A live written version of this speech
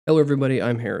Hello, everybody.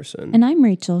 I'm Harrison. And I'm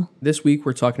Rachel. This week,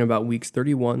 we're talking about weeks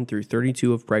 31 through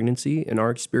 32 of pregnancy and our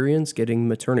experience getting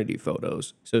maternity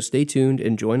photos. So stay tuned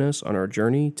and join us on our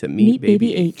journey to meet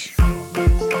Baby H.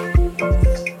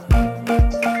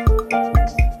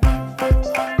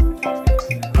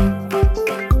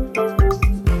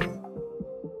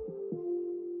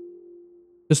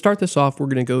 To start this off, we're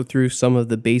going to go through some of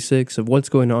the basics of what's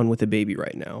going on with the baby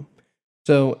right now.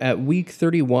 So at week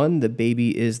 31, the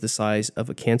baby is the size of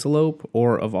a cantaloupe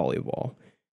or a volleyball.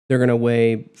 They're going to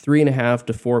weigh 3.5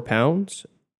 to 4 pounds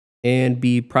and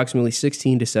be approximately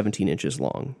 16 to 17 inches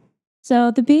long. So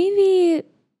the baby,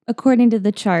 according to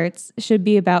the charts, should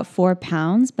be about 4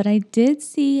 pounds, but I did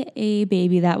see a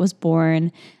baby that was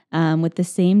born with the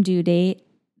same due date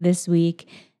this week,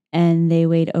 and they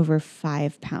weighed over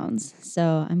 5 pounds.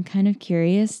 So I'm kind of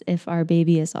curious if our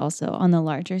baby is also on the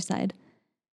larger side.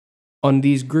 On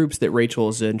these groups that Rachel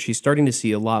is in, she's starting to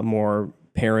see a lot more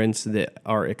parents that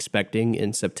are expecting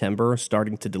in September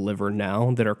starting to deliver now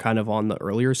that are kind of on the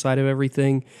earlier side of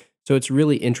everything. So it's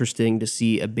really interesting to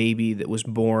see a baby that was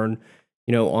born,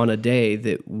 on a day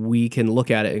that we can look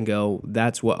at it and go,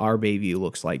 that's what our baby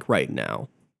looks like right now.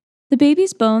 The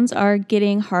baby's bones are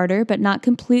getting harder, but not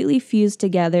completely fused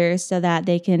together so that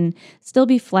they can still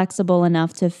be flexible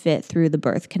enough to fit through the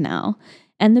birth canal.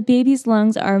 And the baby's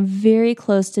lungs are very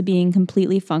close to being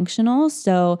completely functional,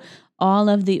 so all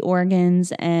of the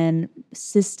organs and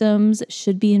systems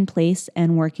should be in place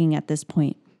and working at this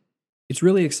point. It's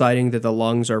really exciting that the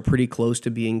lungs are pretty close to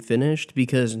being finished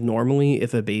because normally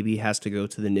if a baby has to go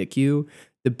to the NICU,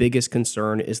 the biggest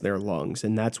concern is their lungs,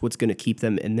 and that's what's going to keep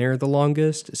them in there the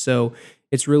longest. So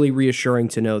it's really reassuring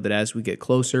to know that as we get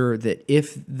closer, that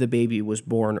if the baby was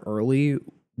born early,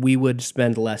 we would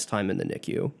spend less time in the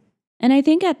NICU. And I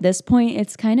think at this point,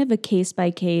 it's kind of a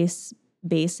case-by-case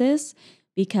basis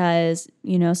because,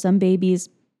 some babies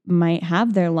might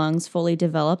have their lungs fully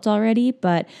developed already,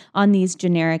 but on these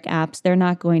generic apps, they're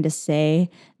not going to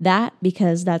say that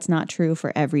because that's not true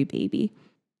for every baby.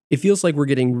 It feels like we're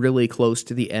getting really close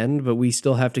to the end, but we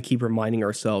still have to keep reminding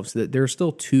ourselves that there's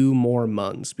still 2 more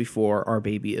months before our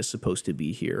baby is supposed to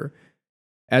be here.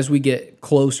 As we get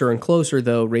closer and closer,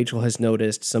 though, Rachel has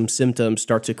noticed some symptoms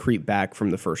start to creep back from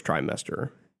the first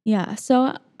trimester. Yeah,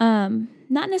 so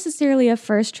not necessarily a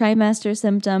first trimester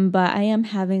symptom, but I am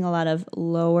having a lot of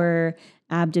lower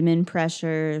abdomen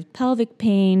pressure, pelvic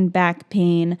pain, back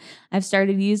pain. I've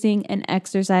started using an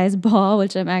exercise ball,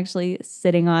 which I'm actually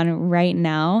sitting on right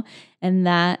now, and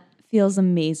that feels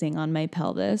amazing on my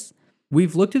pelvis.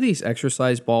 We've looked at these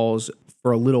exercise balls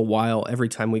for a little while every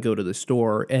time we go to the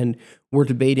store, and we're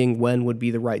debating when would be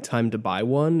the right time to buy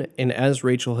one. And as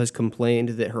Rachel has complained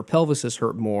that her pelvis has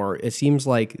hurt more, it seems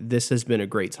like this has been a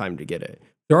great time to get it.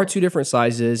 There are 2 different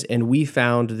sizes, and we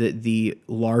found that the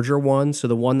larger one, so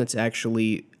the one that's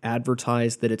actually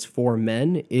advertised that it's for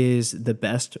men, is the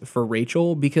best for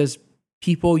Rachel because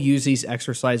people use these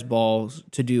exercise balls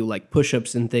to do like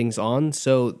push-ups and things on.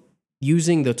 So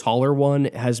using the taller one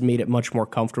has made it much more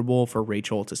comfortable for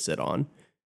Rachel to sit on.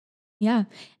 Yeah.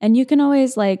 And you can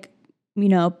always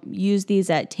use these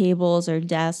at tables or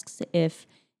desks if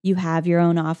you have your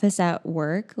own office at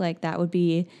work. Like that would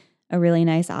be a really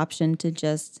nice option to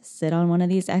just sit on one of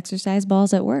these exercise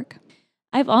balls at work.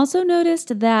 I've also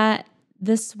noticed that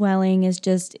the swelling is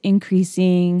just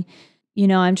increasing.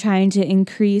 I'm trying to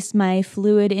increase my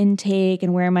fluid intake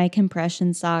and wear my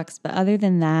compression socks. But other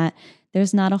than that,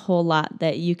 there's not a whole lot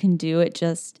that you can do. It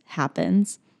just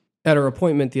happens. At our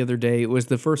appointment the other day, it was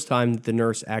the first time that the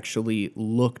nurse actually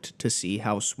looked to see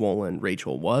how swollen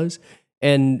Rachel was.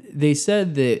 And they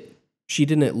said that she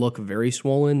didn't look very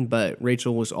swollen, but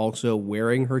Rachel was also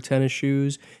wearing her tennis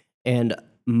shoes. And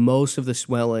most of the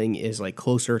swelling is like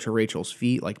closer to Rachel's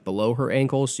feet, like below her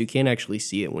ankles. So you can't actually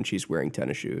see it when she's wearing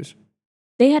tennis shoes.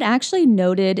 They had actually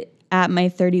noted at my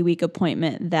 30-week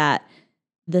appointment that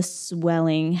the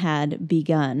swelling had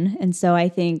begun. And so I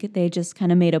think they just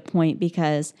kind of made a point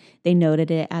because they noted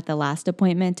it at the last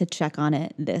appointment to check on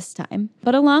it this time.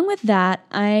 But along with that,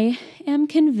 I am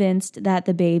convinced that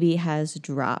the baby has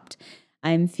dropped.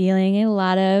 I'm feeling a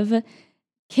lot of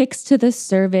kicks to the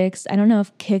cervix. I don't know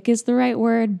if kick is the right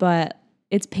word, but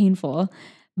it's painful.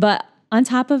 But on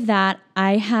top of that,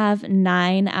 I have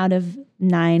 9 out of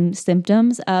 9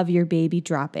 symptoms of your baby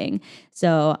dropping.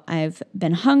 So I've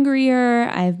been hungrier,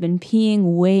 I've been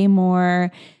peeing way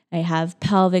more, I have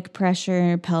pelvic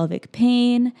pressure, pelvic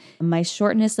pain. My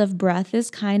shortness of breath is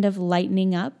kind of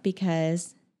lightening up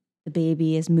because the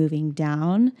baby is moving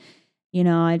down.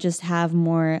 I just have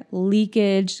more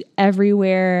leakage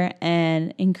everywhere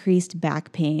and increased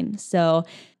back pain. So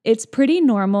it's pretty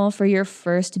normal for your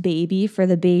first baby, for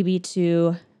the baby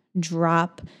to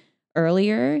drop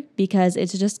earlier because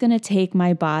it's just going to take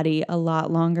my body a lot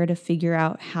longer to figure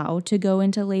out how to go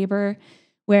into labor.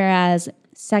 Whereas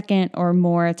second or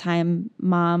more time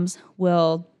moms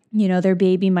will, their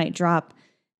baby might drop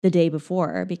the day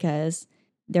before because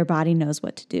their body knows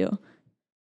what to do.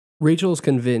 Rachel's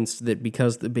convinced that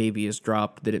because the baby is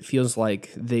dropped, that it feels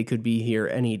like they could be here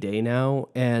any day now,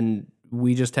 and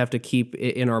we just have to keep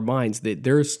it in our minds that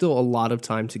there is still a lot of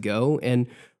time to go, and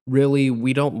really,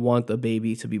 we don't want the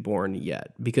baby to be born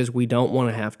yet because we don't want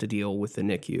to have to deal with the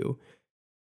NICU.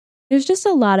 There's just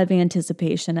a lot of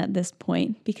anticipation at this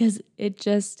point because it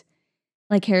just,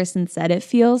 like Harrison said, it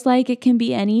feels like it can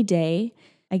be any day.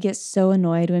 I get so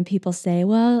annoyed when people say,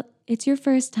 well, it's your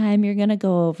first time, you're going to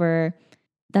go over.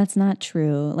 That's not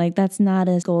true. Like, that's not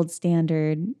a gold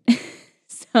standard.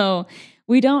 So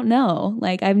we don't know.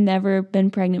 Like, I've never been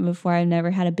pregnant before. I've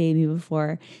never had a baby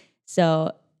before.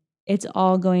 So it's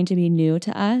all going to be new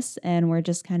to us, and we're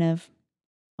just kind of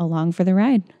along for the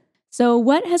ride. So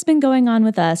what has been going on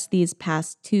with us these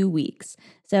past 2 weeks?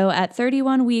 So at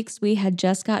 31 weeks, we had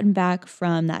just gotten back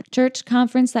from that church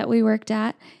conference that we worked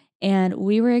at, and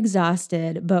we were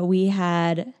exhausted, but we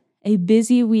had a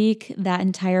busy week that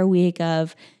entire week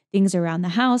of things around the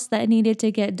house that needed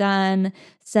to get done,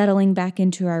 settling back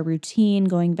into our routine,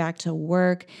 going back to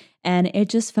work. And it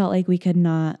just felt like we could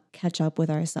not catch up with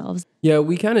ourselves. Yeah,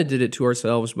 we kind of did it to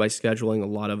ourselves by scheduling a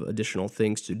lot of additional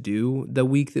things to do the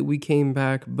week that we came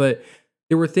back, but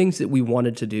there were things that we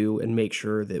wanted to do and make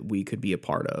sure that we could be a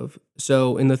part of.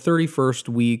 So in the 31st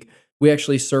week, we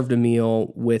actually served a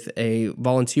meal with a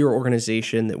volunteer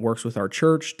organization that works with our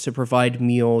church to provide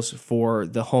meals for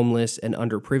the homeless and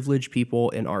underprivileged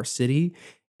people in our city.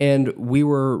 And we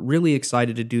were really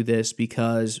excited to do this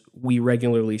because we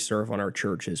regularly serve on our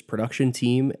church's production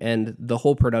team, and the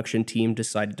whole production team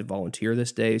decided to volunteer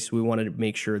this day. So we wanted to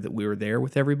make sure that we were there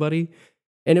with everybody.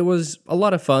 And it was a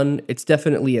lot of fun. It's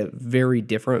definitely a very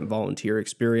different volunteer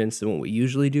experience than what we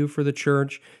usually do for the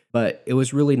church, but it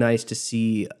was really nice to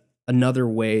see another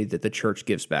way that the church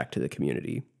gives back to the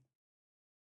community.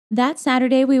 That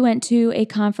Saturday, we went to a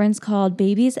conference called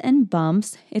Babies and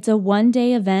Bumps. It's a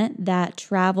one-day event that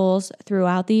travels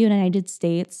throughout the United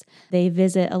States. They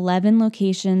visit 11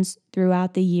 locations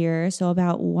throughout the year, so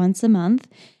about once a month.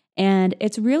 And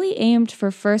it's really aimed for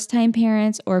first-time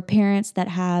parents or parents that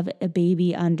have a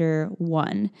baby under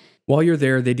 1. While you're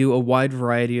there, they do a wide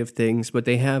variety of things, but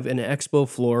they have an expo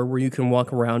floor where you can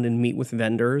walk around and meet with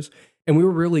vendors. And we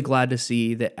were really glad to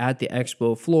see that at the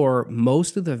expo floor,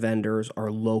 most of the vendors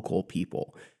are local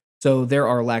people. So there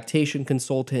are lactation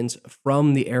consultants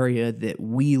from the area that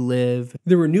we live.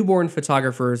 There were newborn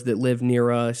photographers that live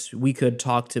near us. We could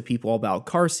talk to people about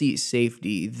car seat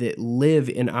safety that live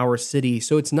in our city.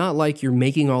 So it's not like you're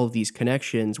making all of these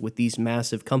connections with these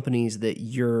massive companies that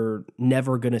you're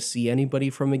never going to see anybody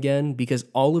from again, because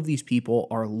all of these people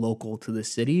are local to the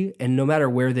city. And no matter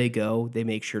where they go, they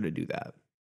make sure to do that.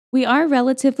 We are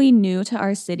relatively new to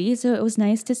our city, so it was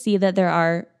nice to see that there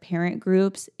are parent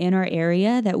groups in our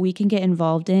area that we can get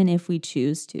involved in if we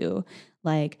choose to,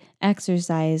 like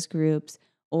exercise groups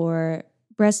or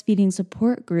breastfeeding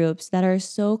support groups that are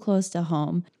so close to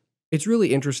home. It's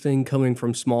really interesting coming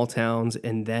from small towns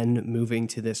and then moving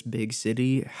to this big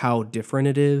city, how different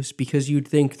it is, because you'd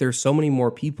think there's so many more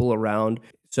people around,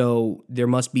 so there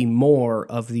must be more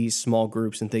of these small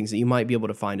groups and things that you might be able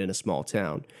to find in a small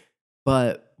town.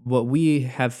 But what we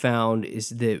have found is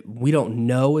that we don't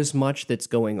know as much that's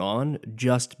going on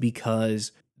just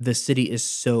because the city is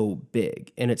so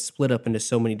big and it's split up into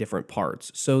so many different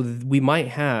parts. So we might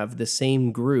have the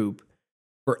same group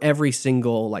for every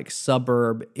single like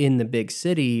suburb in the big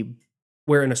city,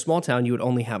 where in a small town you would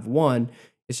only have one.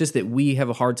 It's just that we have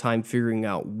a hard time figuring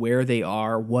out where they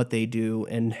are, what they do,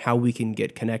 and how we can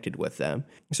get connected with them.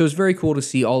 So it's very cool to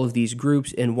see all of these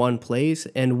groups in one place,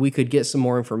 and we could get some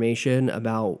more information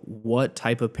about what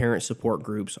type of parent support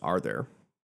groups are there.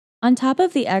 On top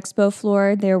of the expo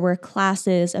floor, there were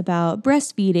classes about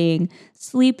breastfeeding,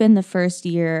 sleep in the first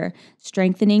year,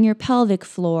 strengthening your pelvic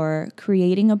floor,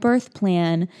 creating a birth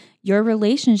plan, your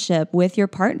relationship with your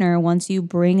partner once you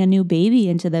bring a new baby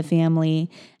into the family,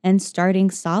 and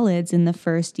starting solids in the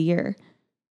first year.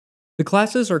 The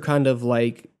classes are kind of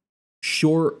like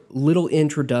short little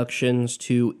introductions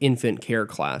to infant care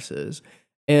classes.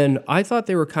 And I thought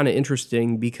they were kind of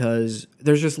interesting because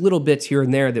there's just little bits here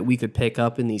and there that we could pick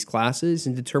up in these classes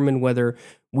and determine whether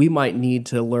we might need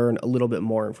to learn a little bit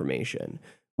more information.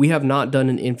 We have not done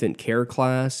an infant care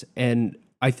class, and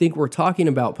I think we're talking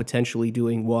about potentially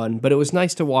doing one, but it was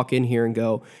nice to walk in here and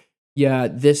go, yeah,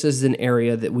 this is an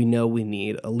area that we know we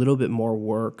need a little bit more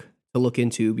work to look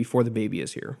into before the baby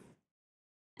is here.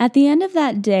 At the end of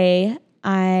that day,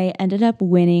 I ended up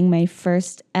winning my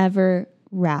first ever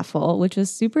raffle, which was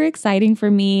super exciting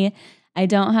for me. I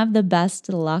don't have the best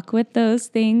luck with those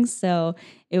things, so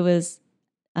it was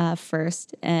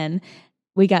first, and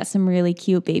we got some really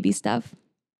cute baby stuff.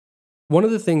 One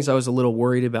of the things I was a little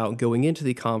worried about going into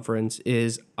the conference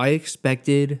is I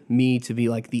expected me to be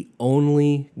like the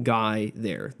only guy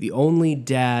there, the only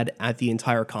dad at the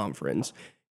entire conference.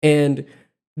 And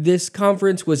this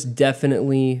conference was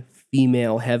definitely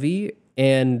female heavy,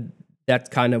 and that's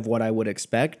kind of what I would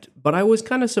expect. But I was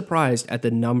kind of surprised at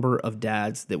the number of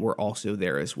dads that were also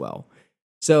there as well.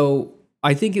 So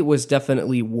I think it was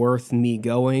definitely worth me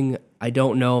going. I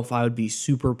don't know if I would be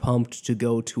super pumped to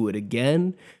go to it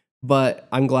again, but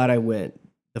I'm glad I went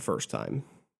the first time.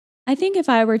 I think if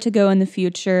I were to go in the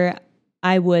future,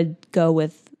 I would go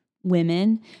with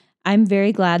women. I'm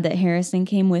very glad that Harrison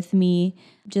came with me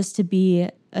just to be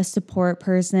a support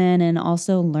person and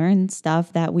also learn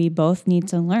stuff that we both need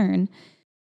to learn.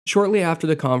 Shortly after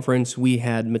the conference, we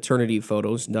had maternity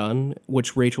photos done,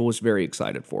 which Rachel was very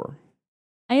excited for.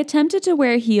 I attempted to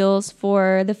wear heels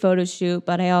for the photo shoot,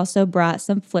 but I also brought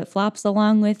some flip-flops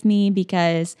along with me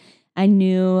because I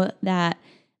knew that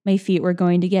my feet were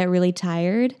going to get really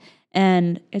tired.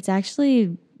 And it's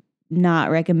actually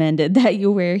not recommended that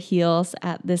you wear heels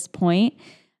at this point.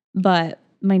 But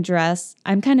my dress,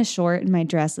 I'm kind of short and my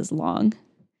dress is long.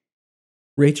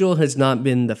 Rachel has not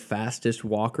been the fastest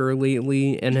walker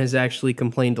lately and has actually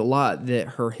complained a lot that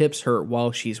her hips hurt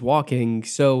while she's walking.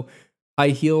 So high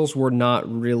heels were not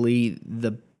really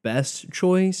the best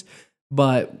choice,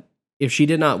 but if she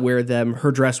did not wear them,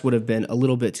 her dress would have been a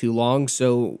little bit too long.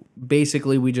 So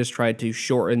basically, we just tried to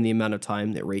shorten the amount of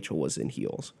time that Rachel was in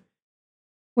heels.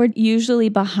 We're usually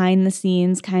behind the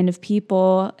scenes kind of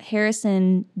people.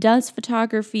 Harrison does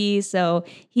photography, so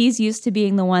he's used to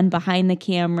being the one behind the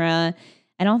camera.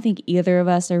 I don't think either of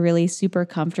us are really super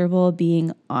comfortable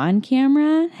being on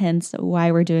camera, hence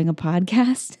why we're doing a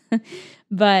podcast.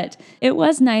 But it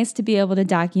was nice to be able to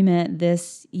document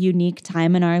this unique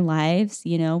time in our lives,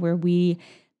 you know, where we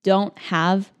don't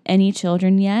have any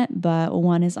children yet, but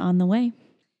one is on the way.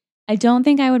 I don't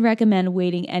think I would recommend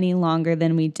waiting any longer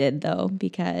than we did, though,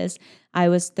 because I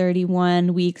was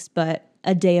 31 weeks, but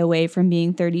a day away from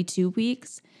being 32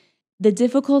 weeks. The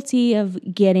difficulty of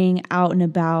getting out and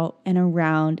about and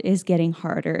around is getting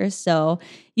harder. So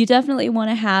you definitely want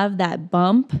to have that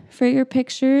bump for your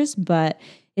pictures, but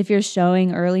if you're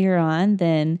showing earlier on,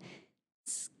 then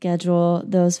schedule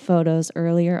those photos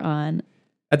earlier on.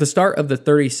 At the start of the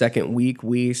 32nd week,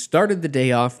 we started the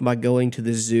day off by going to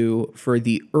the zoo for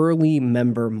the early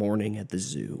member morning at the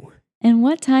zoo. And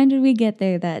what time did we get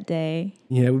there that day?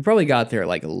 Yeah, we probably got there at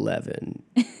like 11.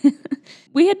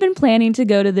 We had been planning to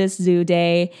go to this zoo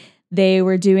day. They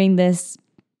were doing this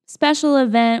special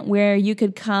event where you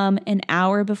could come an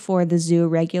hour before the zoo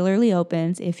regularly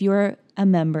opens if you're a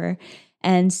member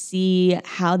and see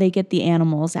how they get the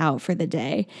animals out for the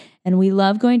day. And we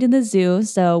love going to the zoo,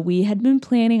 so we had been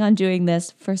planning on doing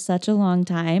this for such a long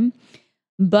time.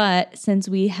 But since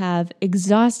we have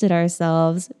exhausted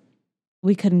ourselves,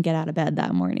 we couldn't get out of bed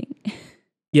that morning.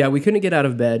 Yeah, we couldn't get out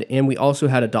of bed, and we also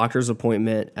had a doctor's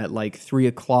appointment at like 3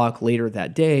 o'clock later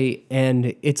that day,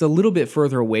 and it's a little bit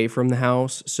further away from the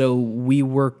house, so we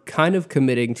were kind of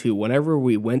committing to whenever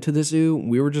we went to the zoo,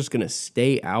 we were just going to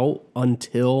stay out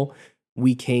until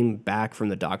we came back from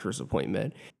the doctor's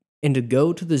appointment. And to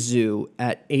go to the zoo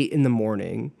at 8 in the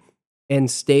morning and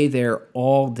stay there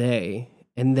all day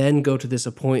and then go to this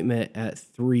appointment at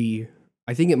 3,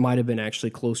 I think it might have been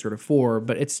actually closer to 4,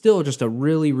 but it's still just a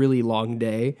really, really long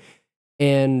day.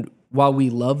 And while we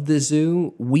love the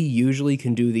zoo, we usually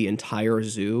can do the entire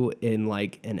zoo in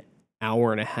like an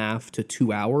hour and a half to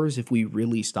 2 hours if we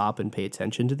really stop and pay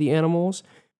attention to the animals.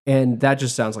 And that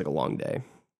just sounds like a long day.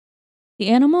 The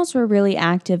animals were really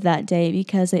active that day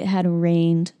because it had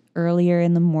rained earlier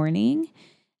in the morning.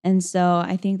 And so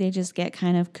I think they just get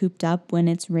kind of cooped up when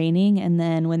it's raining. And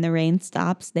then when the rain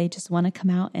stops, they just want to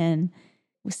come out and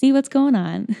see what's going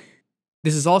on.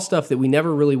 This is all stuff that we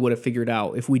never really would have figured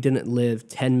out if we didn't live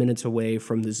 10 minutes away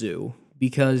from the zoo,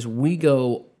 because we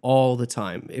go all the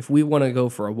time. If we want to go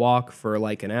for a walk for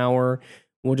like an hour,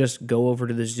 we'll just go over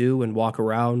to the zoo and walk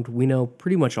around. We know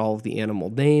pretty much all of the animal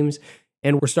names,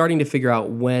 and we're starting to figure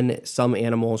out when some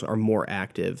animals are more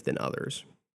active than others.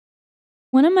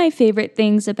 One of my favorite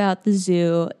things about the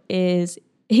zoo is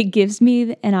it gives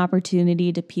me an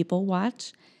opportunity to people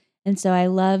watch. And so I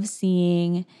love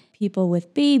seeing people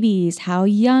with babies. How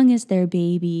young is their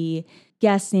baby?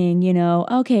 Guessing,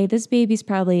 okay, this baby's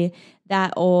probably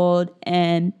that old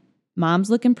and mom's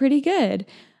looking pretty good.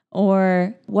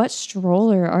 Or what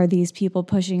stroller are these people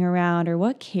pushing around? Or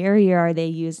what carrier are they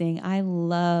using? I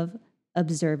love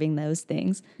observing those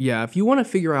things. Yeah, if you want to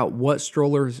figure out what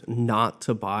strollers not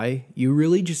to buy, you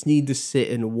really just need to sit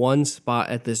in one spot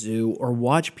at the zoo or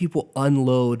watch people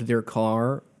unload their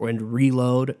car and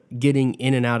reload getting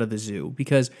in and out of the zoo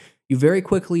because you very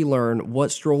quickly learn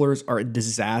what strollers are a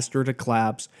disaster to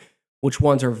collapse, which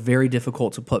ones are very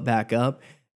difficult to put back up,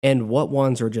 and what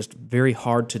ones are just very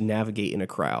hard to navigate in a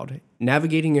crowd.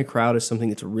 Navigating a crowd is something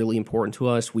that's really important to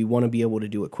us. We want to be able to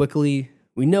do it quickly.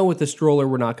 We know with the stroller,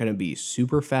 we're not going to be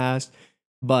super fast,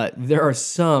 but there are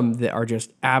some that are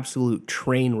just absolute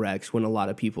train wrecks when a lot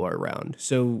of people are around.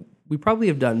 So we probably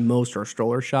have done most of our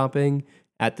stroller shopping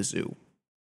at the zoo.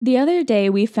 The other day,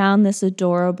 we found this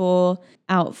adorable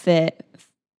outfit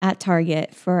at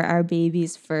Target for our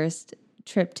baby's first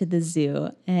trip to the zoo.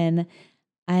 And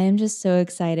I am just so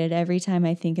excited every time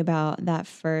I think about that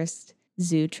first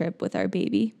zoo trip with our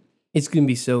baby. It's going to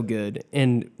be so good.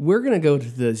 And we're going to go to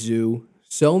the zoo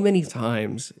so many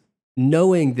times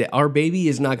knowing that our baby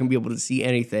is not going to be able to see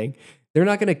anything. They're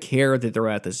not going to care that they're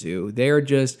at the zoo. They're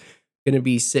just going to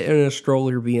be sitting in a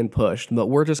stroller being pushed, but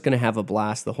we're just going to have a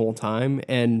blast the whole time.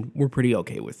 And we're pretty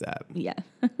okay with that. Yeah.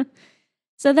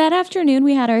 So that afternoon,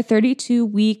 we had our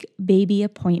 32-week baby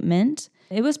appointment.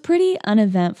 It was pretty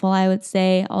uneventful, I would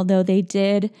say, although they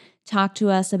did talk to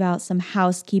us about some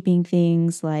housekeeping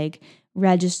things like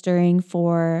registering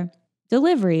for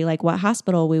delivery, like what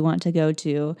hospital we want to go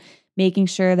to, making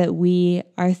sure that we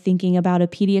are thinking about a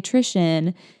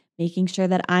pediatrician, making sure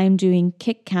that I'm doing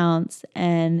kick counts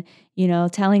and,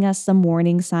 telling us some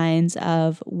warning signs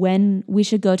of when we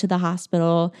should go to the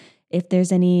hospital if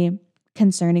there's any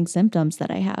concerning symptoms that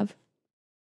I have.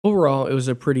 Overall, it was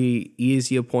a pretty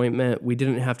easy appointment. We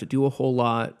didn't have to do a whole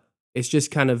lot. It's just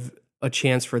kind of a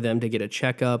chance for them to get a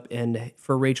checkup and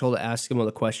for Rachel to ask some of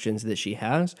the questions that she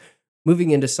has. Moving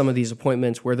into some of these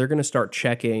appointments where they're going to start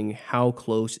checking how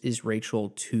close is Rachel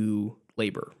to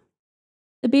labor.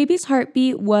 The baby's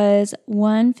heartbeat was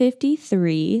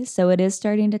 153, so it is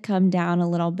starting to come down a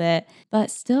little bit,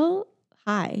 but still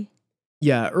high.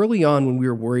 Yeah, early on when we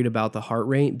were worried about the heart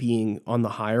rate being on the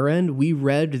higher end, we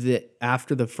read that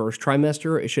after the first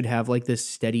trimester, it should have like this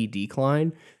steady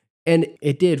decline. And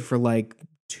it did for like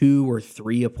 2 or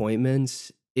 3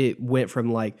 appointments. It went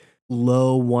from like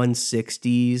low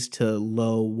 160s to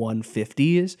low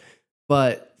 150s.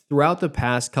 But throughout the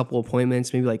past couple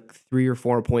appointments, maybe like 3 or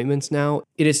 4 appointments now,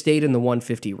 it has stayed in the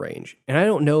 150 range. And I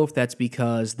don't know if that's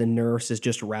because the nurse is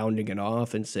just rounding it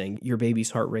off and saying your baby's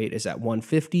heart rate is at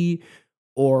 150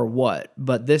 or what,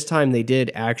 but this time they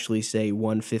did actually say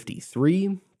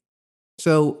 153.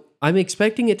 So I'm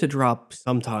expecting it to drop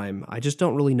sometime. I just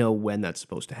don't really know when that's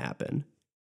supposed to happen.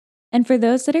 And for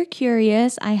those that are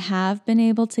curious, I have been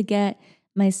able to get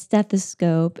my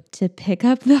stethoscope to pick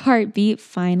up the heartbeat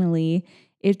finally.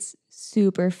 It's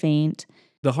super faint.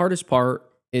 The hardest part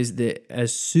is that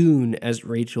as soon as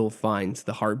Rachel finds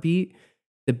the heartbeat,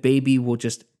 the baby will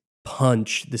just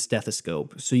punch the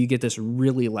stethoscope. So you get this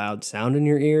really loud sound in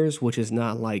your ears, which is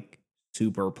not like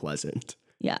super pleasant.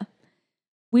 Yeah.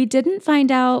 We didn't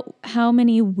find out how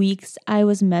many weeks I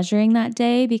was measuring that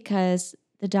day because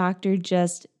the doctor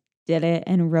just did it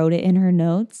and wrote it in her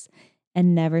notes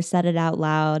and never said it out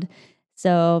loud.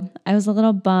 So I was a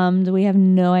little bummed. We have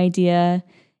no idea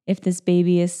if this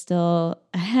baby is still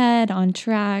ahead, on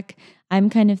track.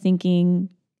 I'm kind of thinking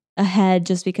ahead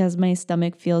just because my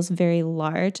stomach feels very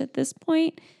large at this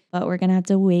point, but we're going to have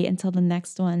to wait until the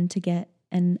next one to get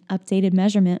an updated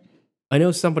measurement. I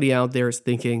know somebody out there is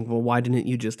thinking, well, why didn't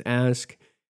you just ask?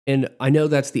 And I know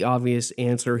that's the obvious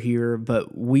answer here,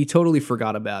 but we totally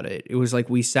forgot about it. It was like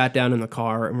we sat down in the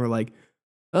car and we're like,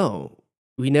 oh,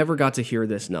 we never got to hear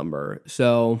this number.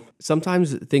 So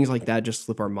sometimes things like that just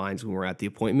slip our minds when we're at the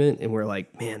appointment and we're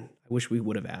like, man, I wish we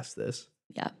would have asked this.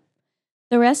 Yeah.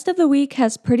 The rest of the week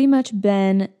has pretty much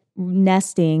been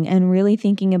nesting and really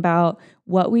thinking about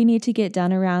what we need to get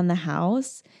done around the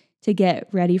house to get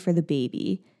ready for the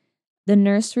baby. The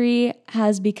nursery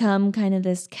has become kind of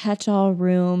this catch-all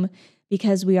room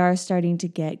because we are starting to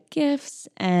get gifts,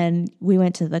 and we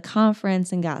went to the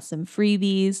conference and got some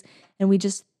freebies, and we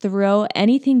just throw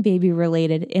anything baby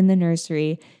related in the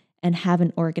nursery and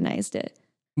haven't organized it.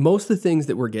 Most of the things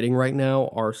that we're getting right now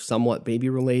are somewhat baby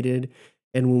related.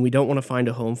 And when we don't want to find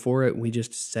a home for it, we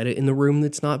just set it in the room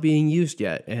that's not being used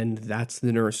yet. And that's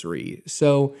the nursery.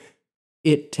 So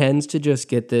it tends to just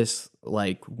get this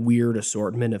like weird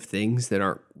assortment of things that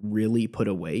aren't really put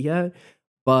away yet.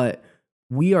 But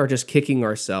we are just kicking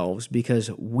ourselves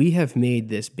because we have made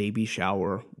this baby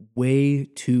shower way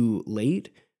too late.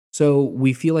 So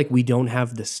we feel like we don't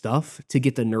have the stuff to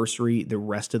get the nursery the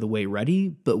rest of the way ready,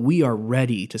 but we are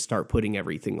ready to start putting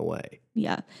everything away.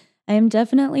 Yeah. I am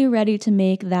definitely ready to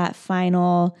make that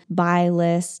final buy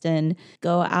list and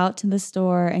go out to the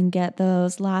store and get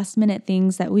those last minute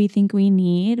things that we think we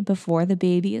need before the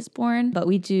baby is born. But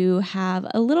we do have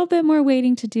a little bit more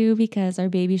waiting to do because our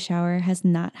baby shower has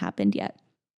not happened yet.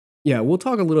 Yeah, we'll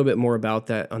talk a little bit more about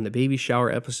that on the baby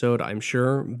shower episode, I'm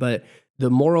sure. But the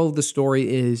moral of the story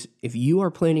is if you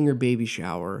are planning your baby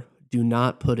shower, do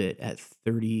not put it at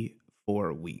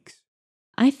 34 weeks.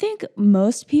 I think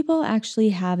most people actually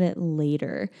have it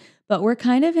later, but we're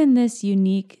kind of in this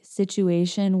unique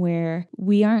situation where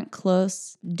we aren't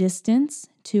close distance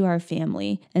to our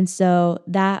family. And so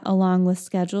that, along with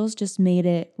schedules, just made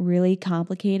it really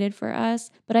complicated for us.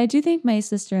 But I do think my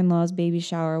sister-in-law's baby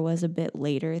shower was a bit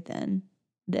later than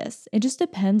this. It just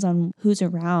depends on who's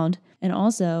around. And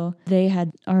also, they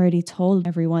had already told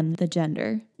everyone the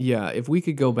gender. Yeah, if we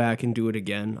could go back and do it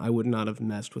again, I would not have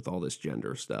messed with all this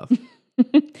gender stuff.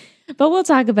 But we'll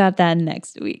talk about that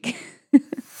next week.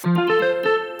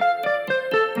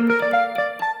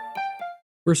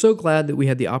 We're so glad that we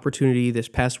had the opportunity this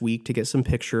past week to get some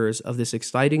pictures of this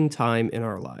exciting time in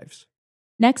our lives.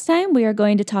 Next time, we are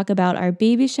going to talk about our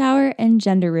baby shower and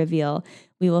gender reveal.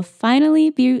 We will finally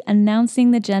be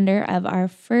announcing the gender of our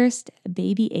first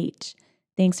baby H.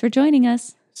 Thanks for joining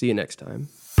us. See you next time.